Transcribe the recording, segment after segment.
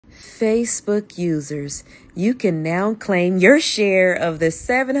Facebook users, you can now claim your share of the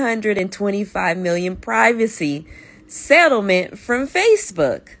 725 million privacy settlement from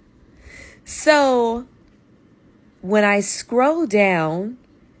Facebook. So when I scroll down,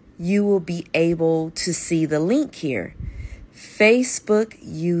 you will be able to see the link here,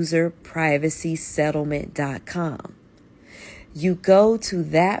 facebookuserprivacysettlement.com. You go to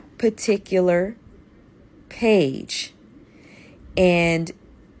that particular page and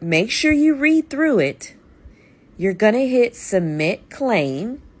make sure you read through it. You're going to hit submit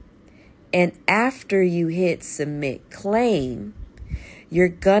claim. And after you hit submit claim, you're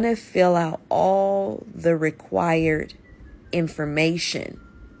going to fill out all the required information.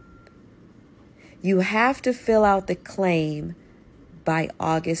 You have to fill out the claim by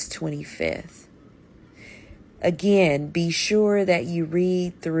August 25th. Again, be sure that you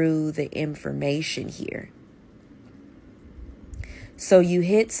read through the information here. So you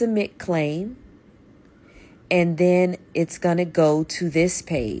hit submit claim, and then it's going to go to this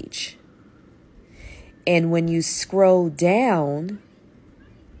page. And when you scroll down,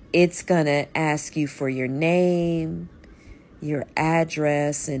 it's going to ask you for your name, your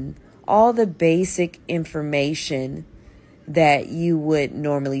address, and all the basic information that you would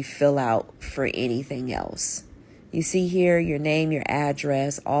normally fill out for anything else. You see here your name, your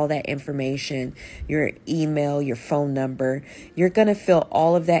address, all that information, your email, your phone number. You're going to fill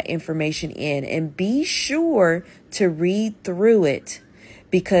all of that information in, and be sure to read through it,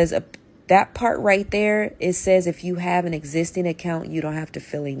 because that part right there, it says if you have an existing account, you don't have to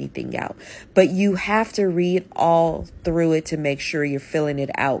fill anything out. But you have to read all through it to make sure you're filling it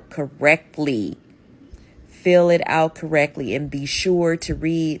out correctly. Fill it out correctly, and be sure to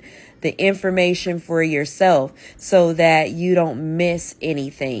read the information for yourself so that you don't miss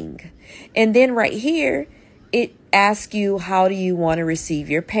anything. And then right here, it asks you, how do you want to receive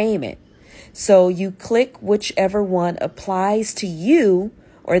your payment? So you click whichever one applies to you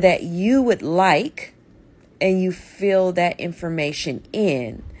or that you would like, and you fill that information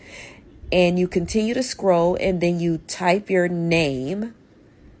in. And you continue to scroll, and then you type your name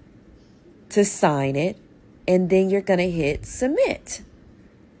to sign it, and then you're going to hit submit.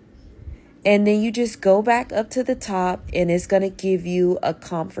 And then you just go back up to the top, and it's going to give you a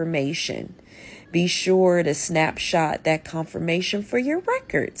confirmation. Be sure to snapshot that confirmation for your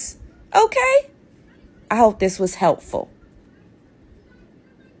records. Okay? I hope this was helpful.